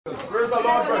the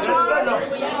Lord, brethren.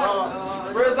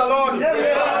 Praise the Lord.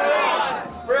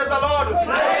 Praise the Lord.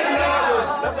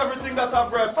 Let everything that have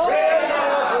breath.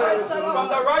 From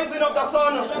the rising of the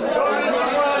sun,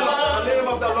 the name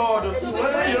of the Lord.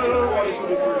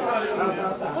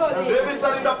 David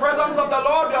said, in the presence of the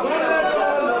Lord, there are fullness of joy.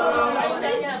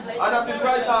 And at his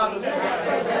right hand,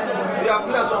 there are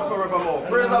pleasures forevermore.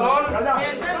 Praise the Lord.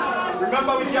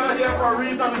 Remember, we gather here for a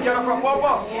reason, we gather for a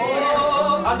purpose.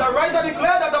 And the writer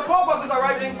declared that the purpose is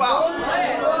arriving fast.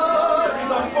 It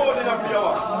is unfolding every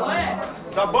hour.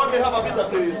 The bud may have a bitter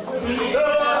taste.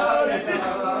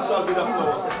 Shall be the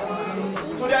floor.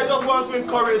 Today I just want to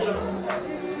encourage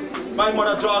my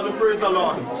mother Jordan, praise the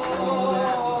Lord.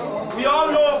 We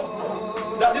all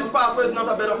know that this pathway is not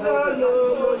a bed of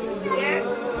roses.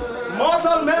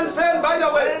 Mortal men fail by the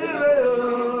way.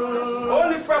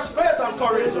 Only fresh faith and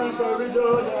courage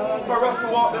for us to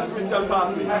walk this Christian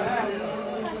pathway.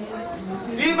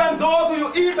 Even those who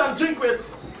you eat and drink with,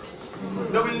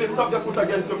 they will lift up their foot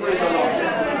against you, praise the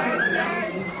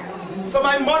Lord. So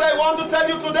my mother, I want to tell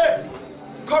you today,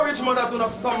 courage, mother, do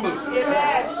not stumble.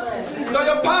 Though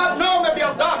your path now may be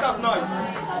as dark as night,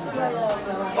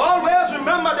 always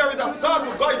remember there is a star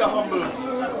to guide the humble.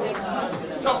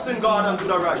 Trust in God and do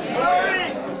the right.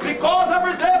 Because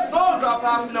every day souls are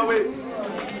passing away.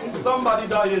 Somebody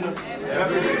dying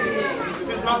every day. If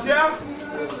it's not here,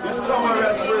 it's somewhere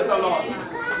else, praise the Lord.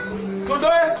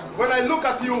 Today, when I look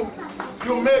at you,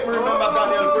 you make me remember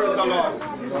Daniel, praise the Lord.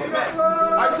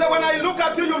 I say when I look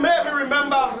at you, you make me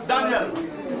remember Daniel.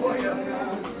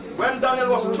 When Daniel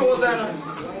was chosen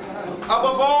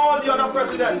above all the other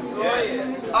presidents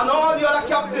and all the other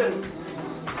captains,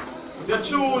 they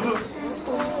choose to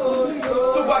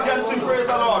go against him, praise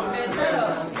the Lord.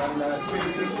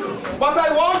 But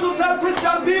I want to tell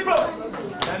Christian people,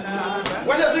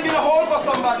 when you're digging a hole for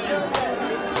somebody,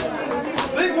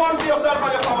 dig one for yourself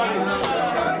and your family.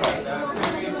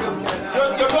 You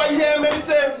don't hear me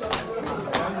say,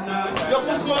 you're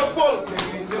too small full.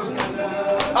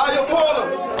 Are you full?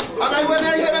 And when I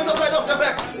hear them side of the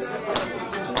vex,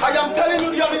 I am telling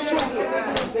you the honest truth.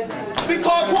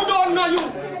 Because who don't know you,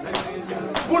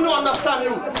 who don't understand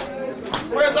you.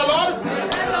 Praise the Lord.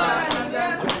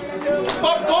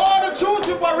 But God chooses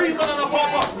you for a reason and a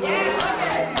purpose.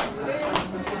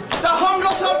 The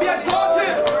humble shall be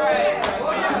exalted,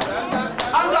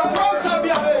 and the proud shall be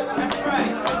abased.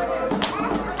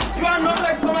 You are not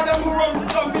like some of them who run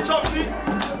jumpy,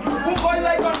 who going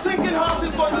like unthinking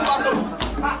horses going to battle.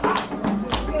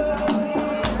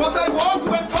 But I want to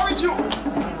encourage you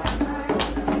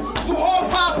to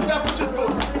hold fast to that which is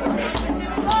good.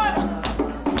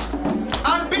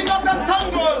 And be not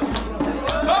entangled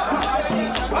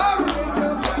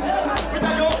with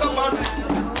the yoke of bondage.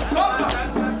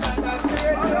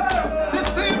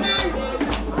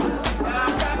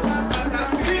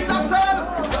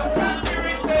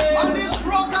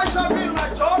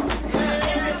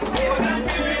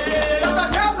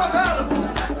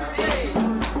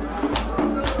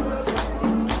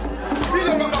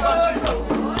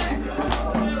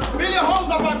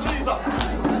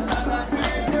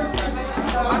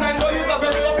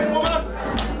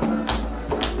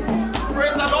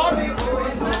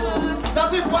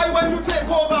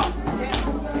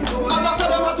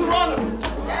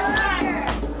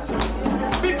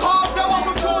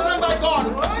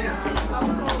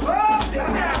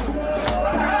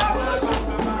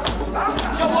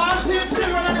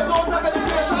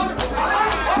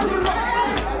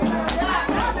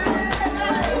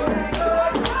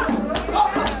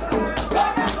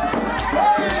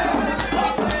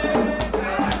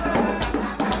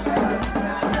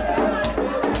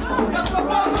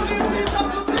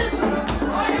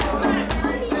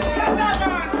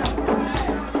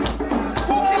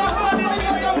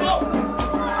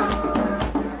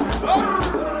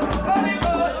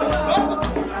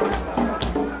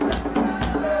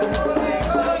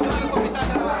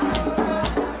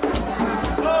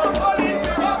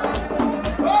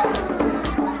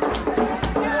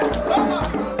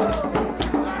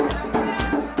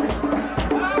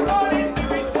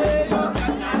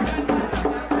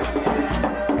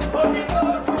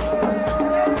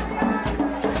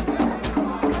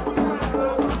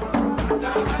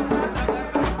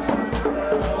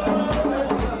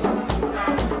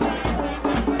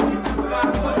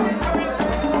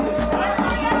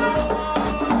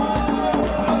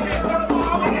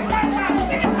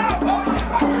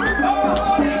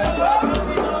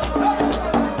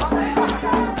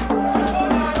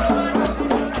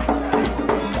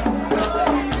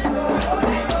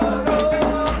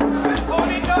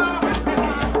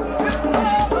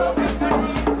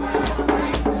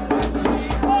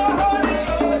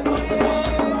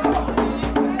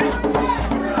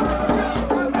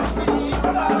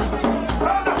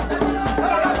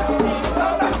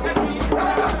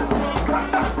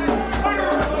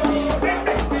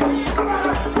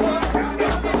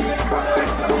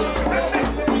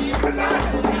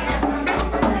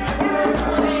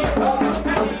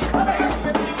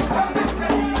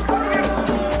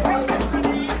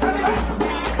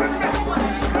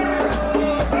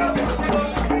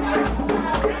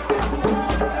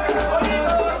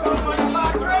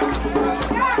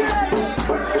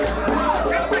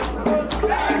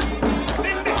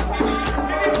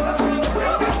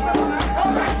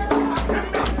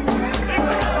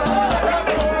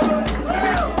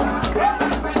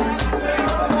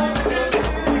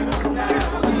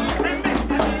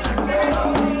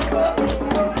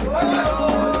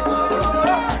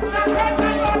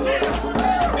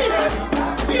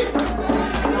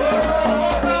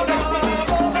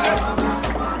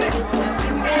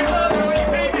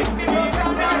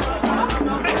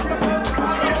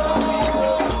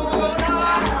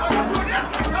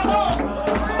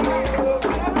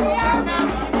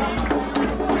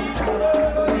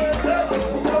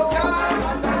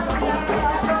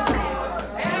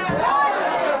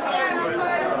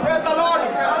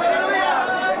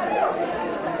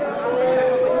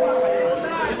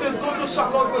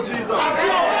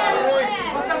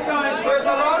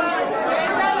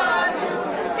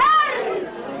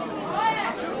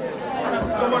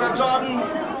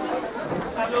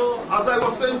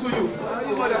 saying to you,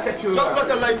 just let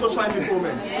the light so shine before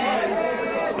men.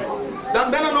 That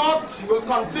men and not will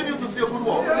continue to see a good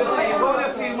walk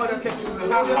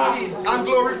and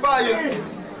glorify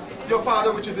your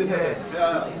Father which is in heaven.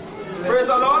 Praise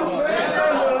the Lord.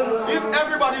 If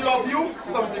everybody love you,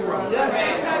 something wrong.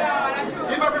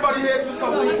 If everybody hates you,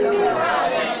 something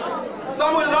wrong.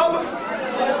 Some will love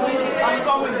and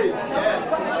some will hate.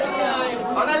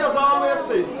 And I just always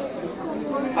say,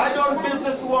 I don't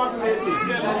business who want to hate me.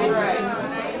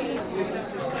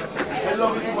 I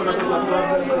love you too much.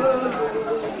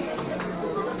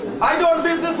 I don't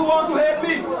business who want to hate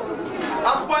me.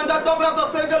 As point that Douglas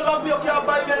has said, if you love me, you can't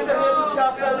buy me, and if you hate me, you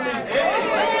can't sell me.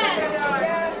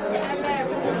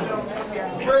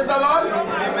 Praise the Lord.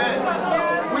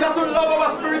 We have to love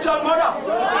our spiritual mother.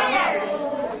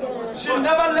 She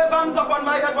never lay hands upon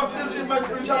my head, but still she's my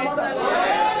spiritual mother.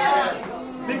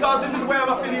 Because this is where I'm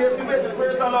affiliated with.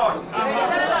 Praise the Lord.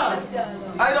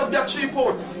 I don't be a cheap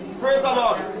out. Praise the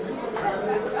Lord.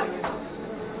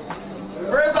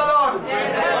 Praise the Lord.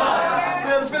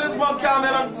 St. Philip's, Mount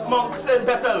Carmel, and Mount St.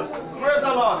 Bethel. Praise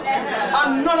the Lord.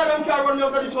 And none of them can run me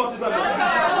over the churches. Praise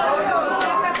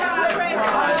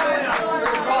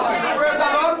the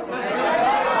Lord.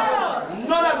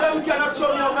 None of them cannot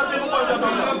show me how to take point of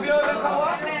them.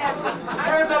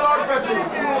 Praise the Lord, brethren.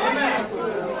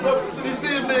 So this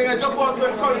evening, I just want to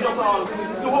encourage us all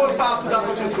to hold fast to that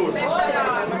which is good.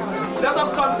 Let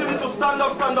us continue to stand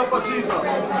up for Jesus.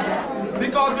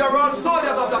 Because we are all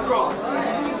soldiers of the cross.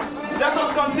 Let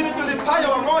us continue to lift high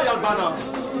our royal banner,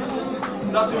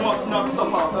 that we must not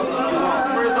suffer.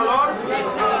 Praise the Lord.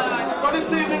 So this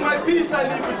evening, my peace I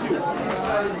leave with you.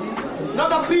 Not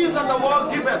the peace that the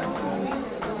world giveth,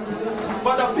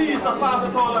 but the peace that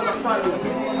passeth all understanding.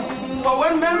 For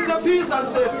when men say peace and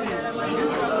safety,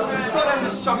 sudden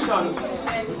destruction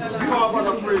come upon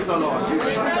us. Praise the Lord.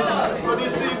 So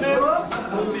this evening,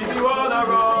 leave you all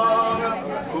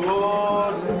around.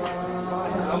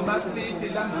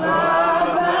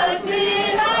 God.